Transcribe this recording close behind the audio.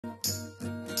Hi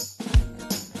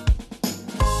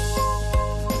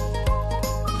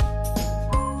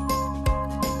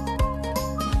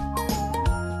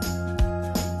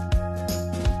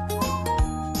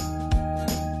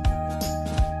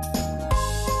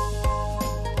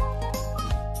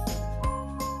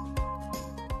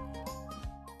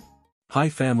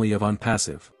family of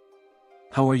Onpassive.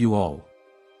 How are you all?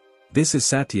 This is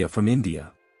Satya from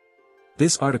India.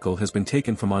 This article has been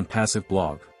taken from Onpassive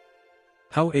blog.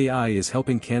 How AI is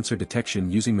helping cancer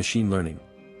detection using machine learning.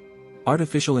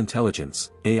 Artificial intelligence,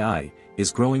 AI,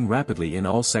 is growing rapidly in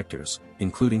all sectors,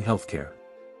 including healthcare.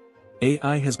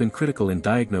 AI has been critical in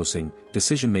diagnosing,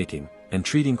 decision-making, and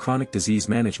treating chronic disease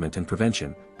management and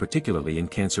prevention, particularly in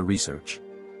cancer research.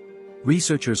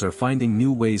 Researchers are finding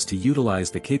new ways to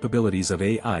utilize the capabilities of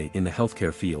AI in the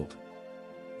healthcare field.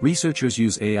 Researchers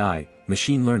use AI,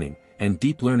 machine learning, and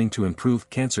deep learning to improve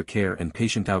cancer care and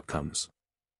patient outcomes.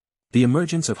 The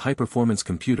emergence of high-performance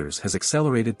computers has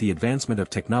accelerated the advancement of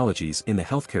technologies in the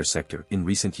healthcare sector in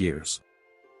recent years.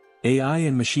 AI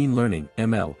and machine learning,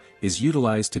 ML, is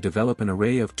utilized to develop an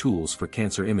array of tools for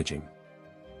cancer imaging.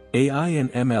 AI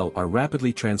and ML are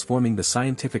rapidly transforming the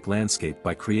scientific landscape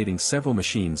by creating several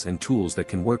machines and tools that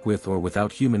can work with or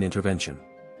without human intervention.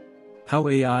 How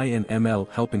AI and ML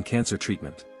help in cancer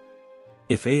treatment.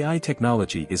 If AI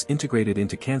technology is integrated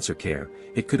into cancer care,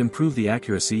 it could improve the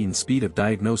accuracy and speed of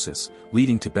diagnosis,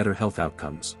 leading to better health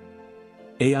outcomes.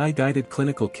 AI-guided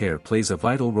clinical care plays a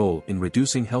vital role in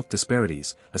reducing health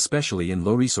disparities, especially in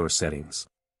low-resource settings.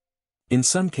 In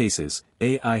some cases,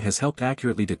 AI has helped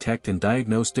accurately detect and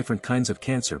diagnose different kinds of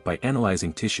cancer by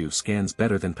analyzing tissue scans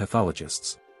better than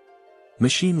pathologists.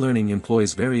 Machine learning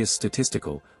employs various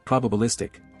statistical,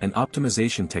 probabilistic, and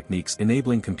optimization techniques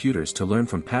enabling computers to learn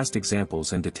from past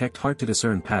examples and detect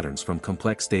hard-to-discern patterns from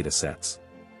complex data sets.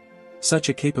 Such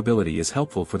a capability is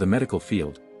helpful for the medical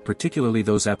field, particularly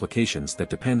those applications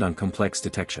that depend on complex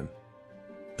detection.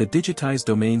 The digitized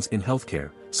domains in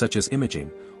healthcare, such as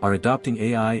imaging, are adopting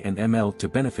AI and ML to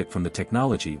benefit from the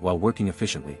technology while working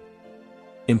efficiently.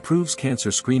 Improves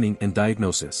cancer screening and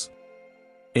diagnosis.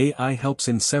 AI helps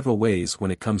in several ways when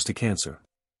it comes to cancer.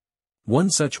 One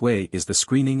such way is the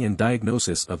screening and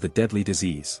diagnosis of the deadly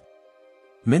disease.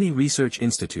 Many research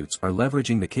institutes are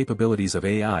leveraging the capabilities of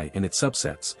AI and its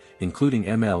subsets, including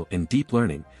ML and deep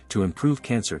learning, to improve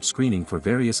cancer screening for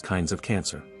various kinds of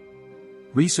cancer.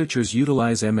 Researchers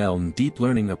utilize ML and deep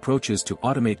learning approaches to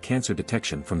automate cancer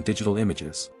detection from digital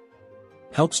images.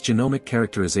 Helps genomic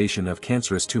characterization of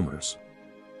cancerous tumors.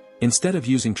 Instead of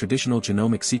using traditional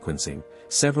genomic sequencing,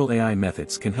 several AI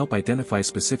methods can help identify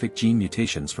specific gene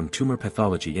mutations from tumor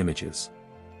pathology images.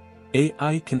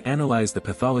 AI can analyze the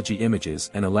pathology images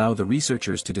and allow the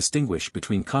researchers to distinguish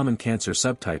between common cancer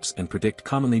subtypes and predict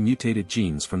commonly mutated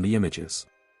genes from the images.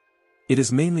 It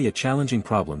is mainly a challenging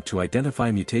problem to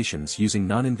identify mutations using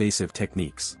non-invasive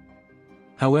techniques.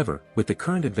 However, with the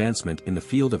current advancement in the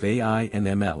field of AI and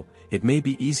ML, it may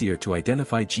be easier to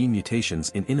identify gene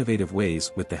mutations in innovative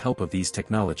ways with the help of these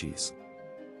technologies.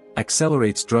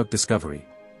 Accelerates drug discovery.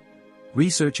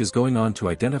 Research is going on to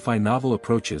identify novel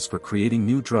approaches for creating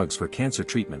new drugs for cancer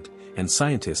treatment, and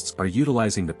scientists are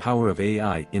utilizing the power of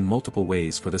AI in multiple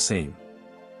ways for the same.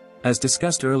 As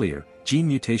discussed earlier, gene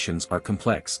mutations are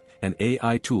complex, and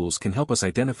AI tools can help us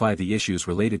identify the issues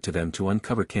related to them to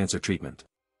uncover cancer treatment.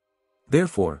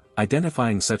 Therefore,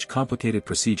 identifying such complicated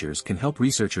procedures can help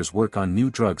researchers work on new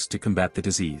drugs to combat the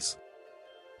disease.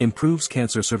 Improves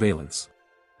cancer surveillance.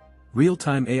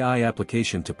 Real-time AI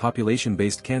application to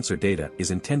population-based cancer data is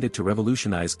intended to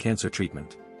revolutionize cancer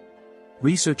treatment.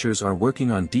 Researchers are working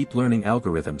on deep learning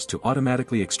algorithms to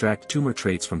automatically extract tumor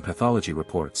traits from pathology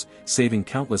reports, saving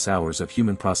countless hours of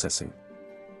human processing.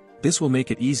 This will make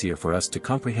it easier for us to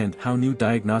comprehend how new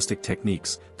diagnostic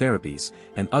techniques, therapies,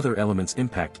 and other elements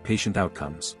impact patient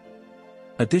outcomes.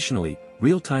 Additionally,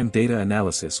 real-time data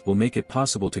analysis will make it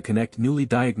possible to connect newly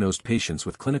diagnosed patients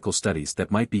with clinical studies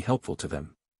that might be helpful to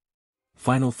them.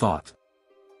 Final thought.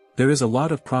 There is a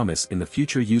lot of promise in the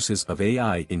future uses of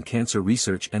AI in cancer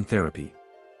research and therapy.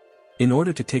 In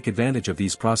order to take advantage of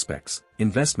these prospects,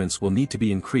 investments will need to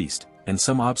be increased, and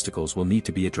some obstacles will need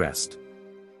to be addressed.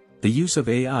 The use of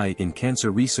AI in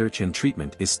cancer research and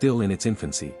treatment is still in its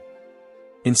infancy.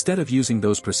 Instead of using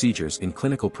those procedures in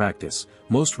clinical practice,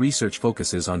 most research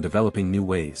focuses on developing new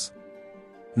ways.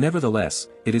 Nevertheless,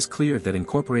 it is clear that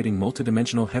incorporating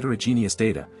multidimensional heterogeneous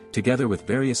data, together with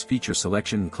various feature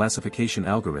selection and classification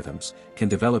algorithms, can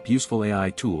develop useful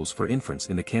AI tools for inference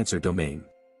in the cancer domain.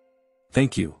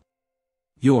 Thank you.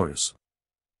 Yours,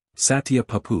 Satya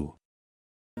Pappu.